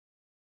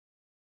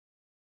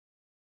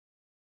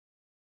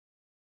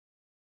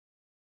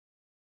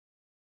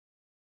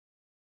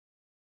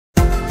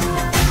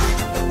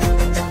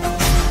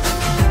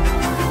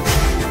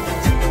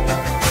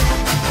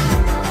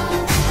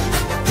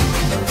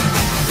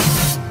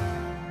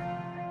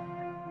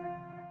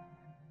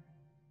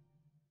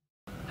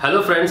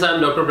Hello friends, I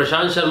am Dr.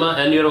 Prashant Sharma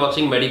and you are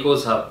watching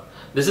MEDICO'S Hub.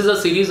 This is a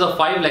series of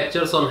 5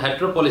 lectures on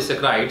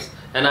heteropolysaccharides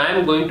and I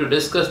am going to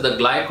discuss the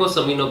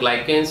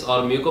glycosaminoglycans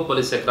or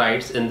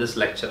mucopolysaccharides in this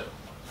lecture.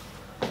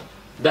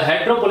 The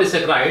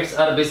heteropolysaccharides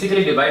are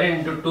basically divided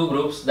into two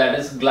groups, that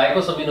is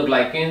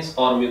glycosaminoglycans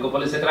or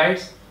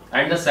mucopolysaccharides,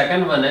 and the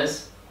second one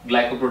is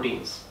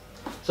glycoproteins.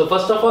 So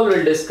first of all we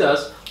will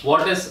discuss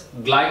what is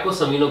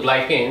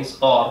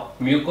glycosaminoglycans or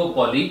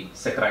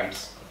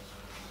mucopolysaccharides.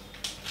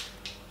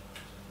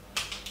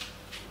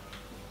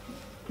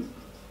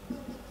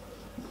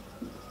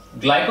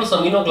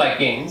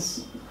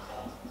 Glycosaminoglycans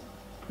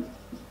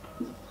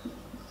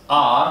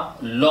are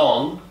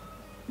long,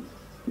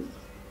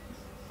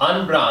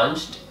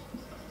 unbranched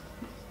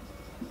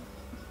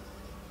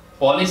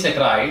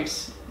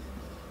polysaccharides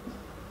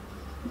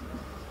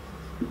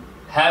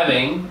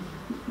having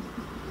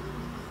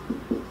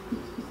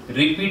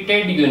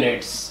repeated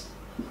units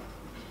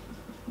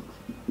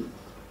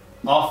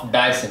of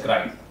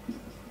disaccharide.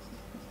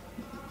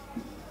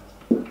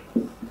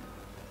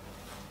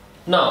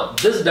 Now,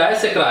 this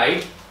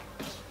disaccharide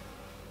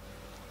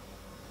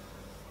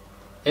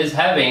is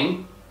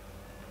having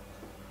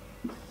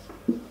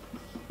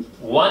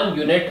one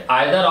unit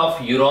either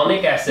of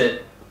uronic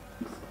acid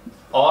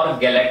or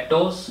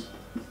galactose,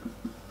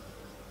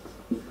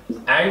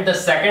 and the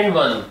second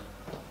one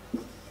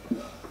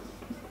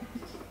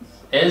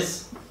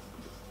is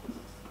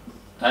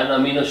an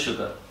amino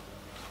sugar.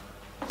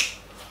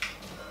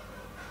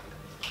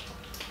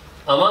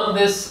 Among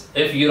this,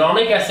 if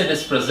uronic acid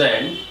is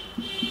present,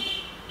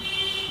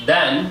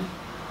 then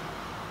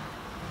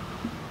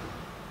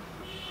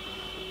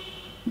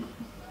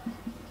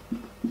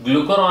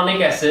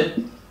glucuronic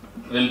acid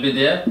will be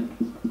there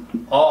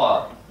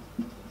or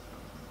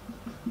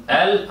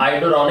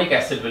L-iduronic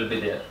acid will be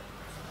there.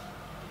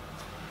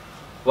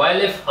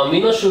 While if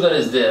amino sugar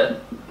is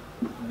there,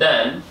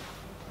 then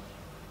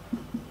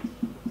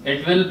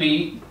it will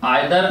be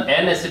either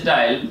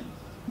N-acetyl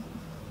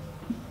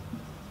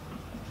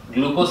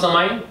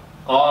glucosamine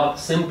or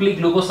simply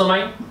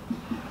glucosamine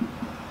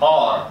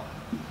or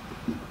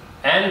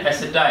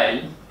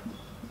N-acetyl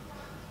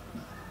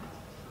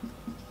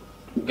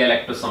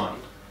galactosamine.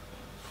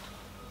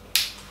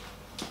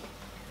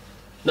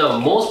 Now,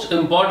 most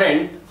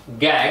important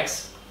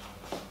GAGs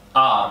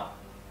are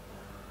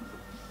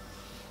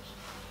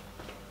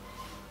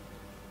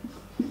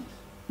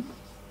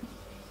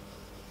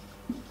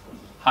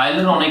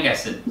hyaluronic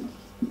acid,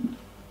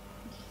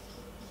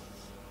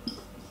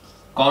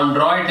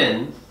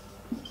 chondroitin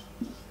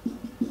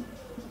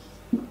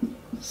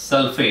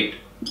sulfate,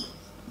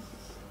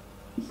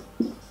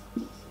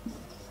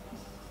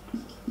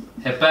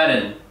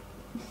 heparin.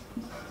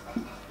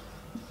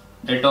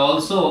 It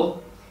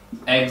also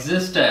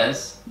exists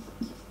as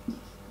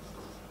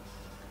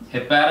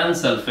heparin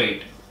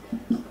sulfate.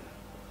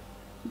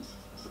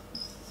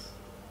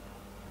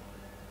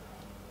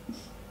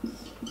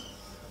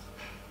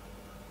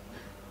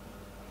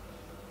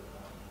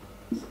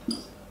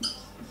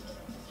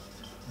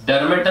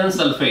 Dermatan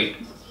sulfate.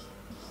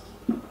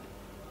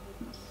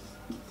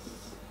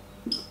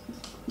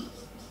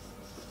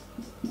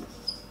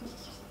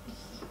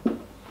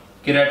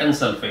 Keratin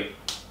sulfate.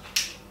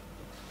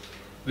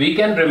 We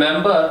can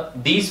remember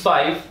these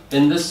 5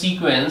 in this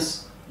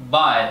sequence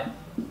by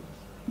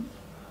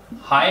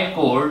High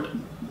Court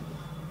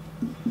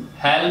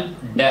Help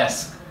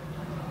Desk,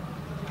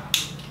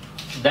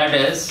 that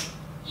is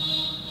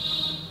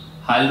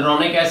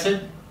hyaluronic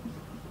acid,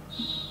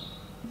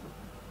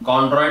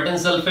 chondroitin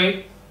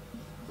sulfate,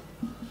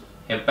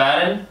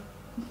 heparin,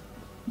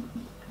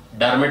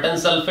 dermatan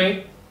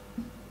sulfate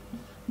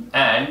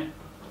and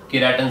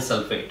keratin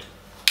sulfate.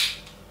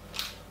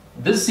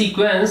 This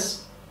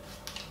sequence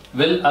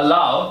will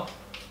allow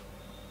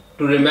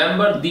to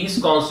remember these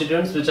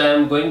constituents which I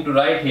am going to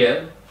write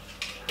here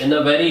in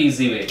a very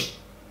easy way.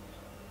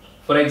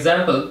 For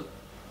example,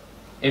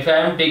 if I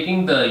am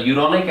taking the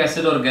uronic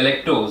acid or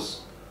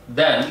galactose,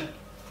 then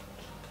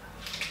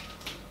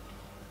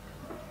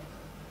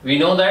we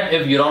know that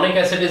if uronic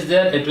acid is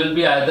there, it will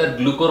be either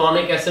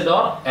glucuronic acid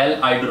or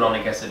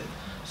L-iduronic acid.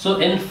 So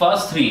in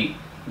first 3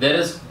 there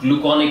is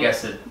gluconic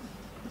acid.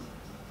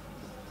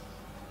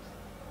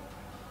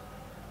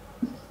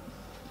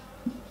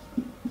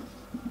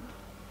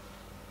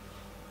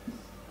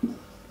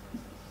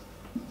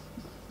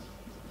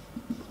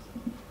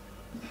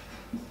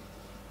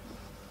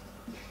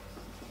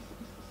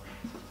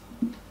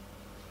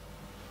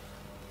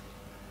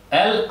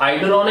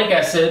 L-iduronic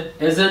acid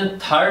is in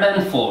 3rd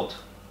and 4th.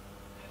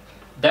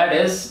 That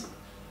is,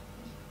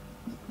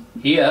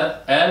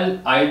 here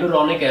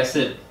L-iduronic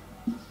acid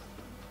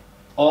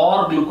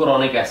or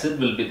glucuronic acid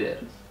will be there.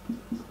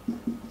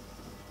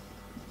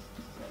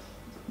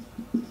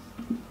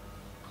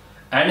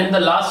 And in the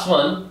last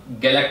one,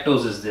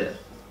 galactose is there.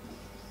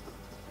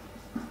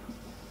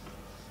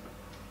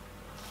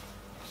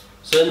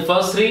 So in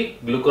first 3,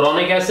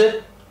 glucuronic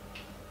acid,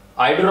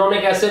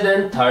 iduronic acid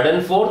in 3rd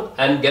and 4th,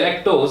 and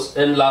galactose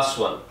in last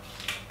one.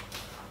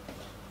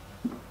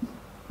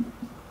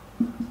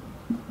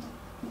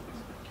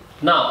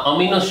 Now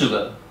amino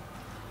sugar,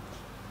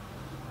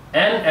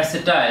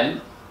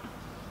 N-acetyl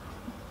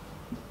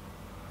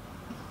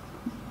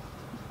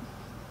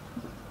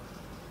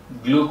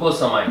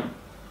glucosamine.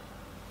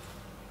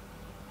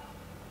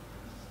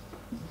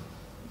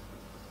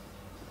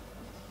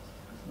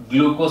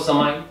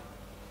 Glucosamine,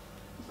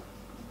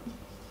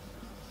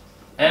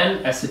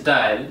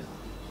 N-acetyl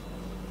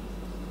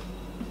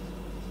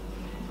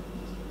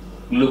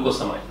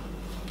glucosamine.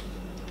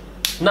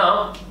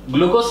 Now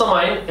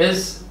glucosamine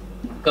is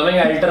coming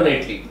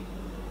alternately.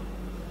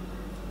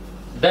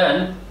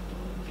 Then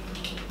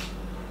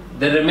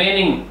the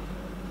remaining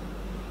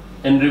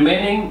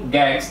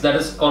GAGs, that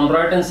is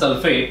chondroitin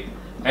sulfate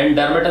and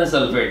dermatan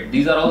sulfate,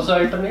 these are also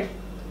alternate.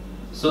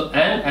 So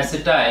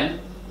N-acetyl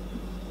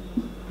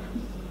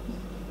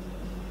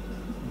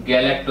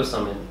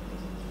galactosamine.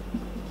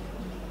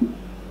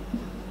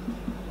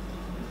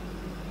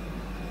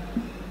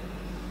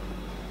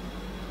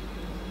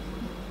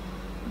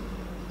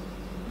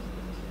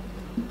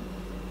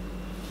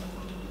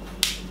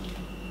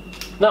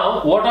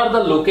 Now, what are the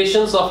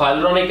locations of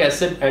hyaluronic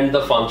acid and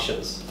the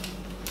functions?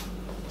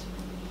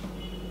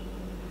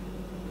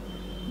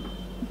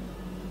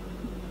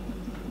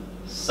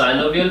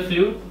 Synovial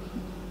fluid,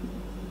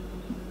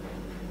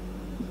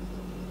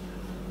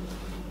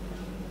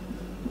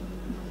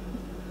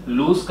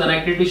 loose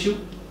connective tissue,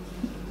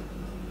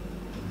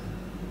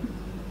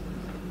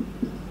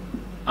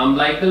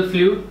 umbilical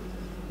fluid,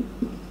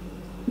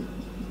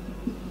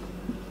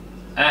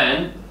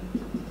 and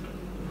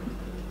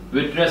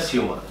vitreous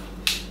humor.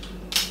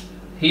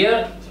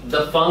 Here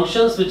the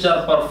functions which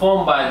are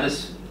performed by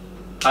this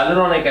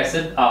hyaluronic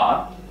acid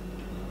are: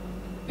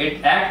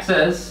 it acts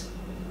as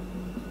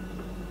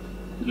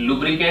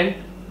lubricant,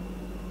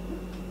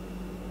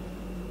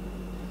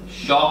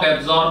 shock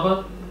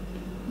absorber,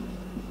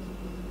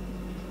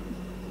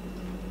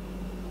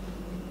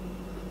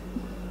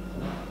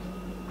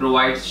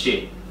 provides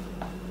shape.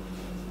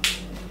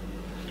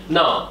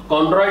 Now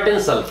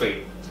chondroitin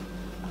sulfate.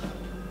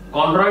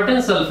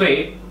 Chondroitin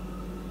sulfate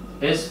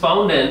is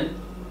found in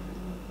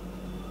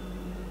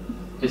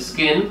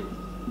skin,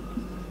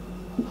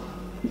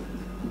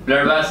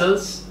 blood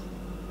vessels,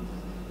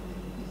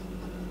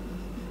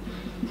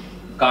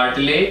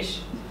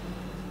 cartilage,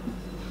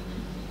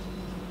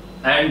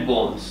 and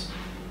bones.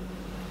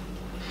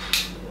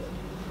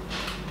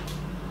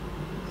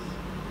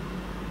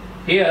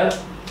 Here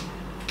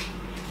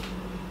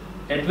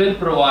it will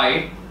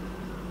provide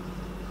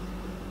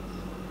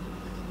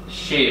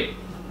shape.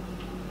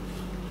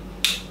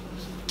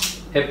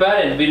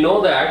 Heparin, we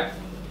know that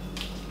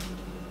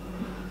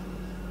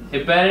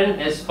heparin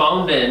is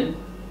found in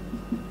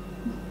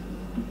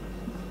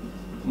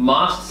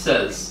mast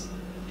cells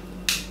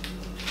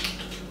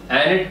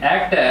and it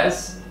acts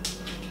as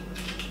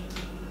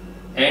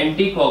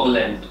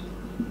anticoagulant.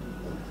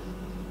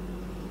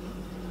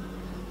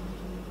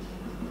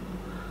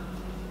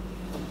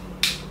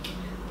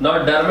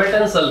 Now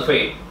dermatan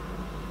sulfate,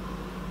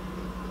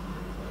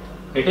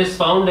 it is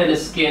found in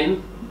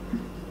skin,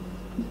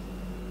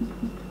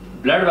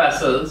 blood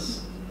vessels,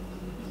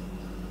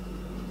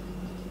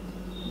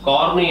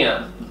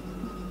 cornea,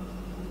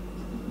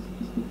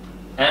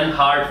 and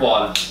heart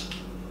valves.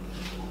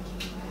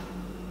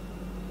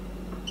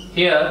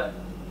 Here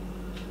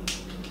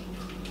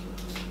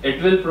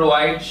it will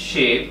provide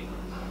shape,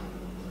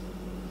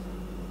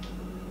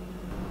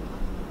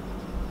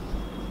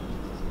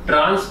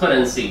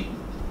 transparency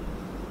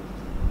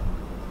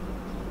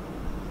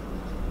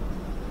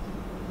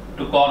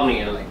to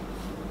cornea line.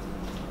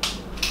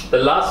 The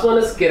last one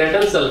is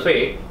keratin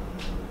sulfate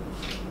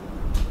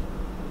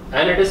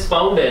and it is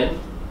found in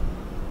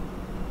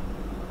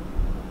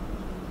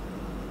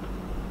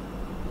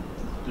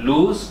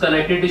loose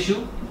connective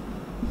tissue,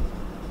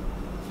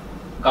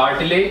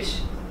 cartilage,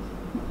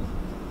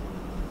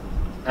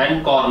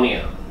 and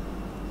cornea.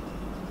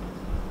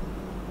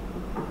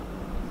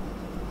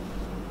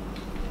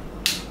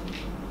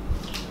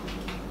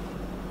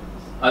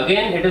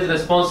 Again, it is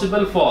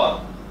responsible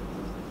for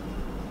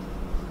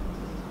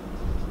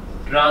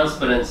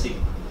transparency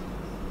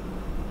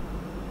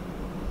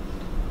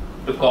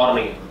to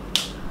cornea.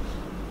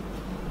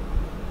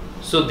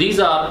 So these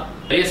are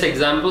various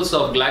examples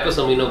of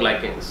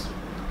glycosaminoglycans.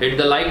 Hit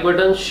the like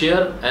button,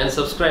 share and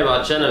subscribe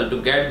our channel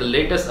to get the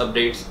latest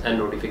updates and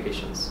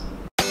notifications.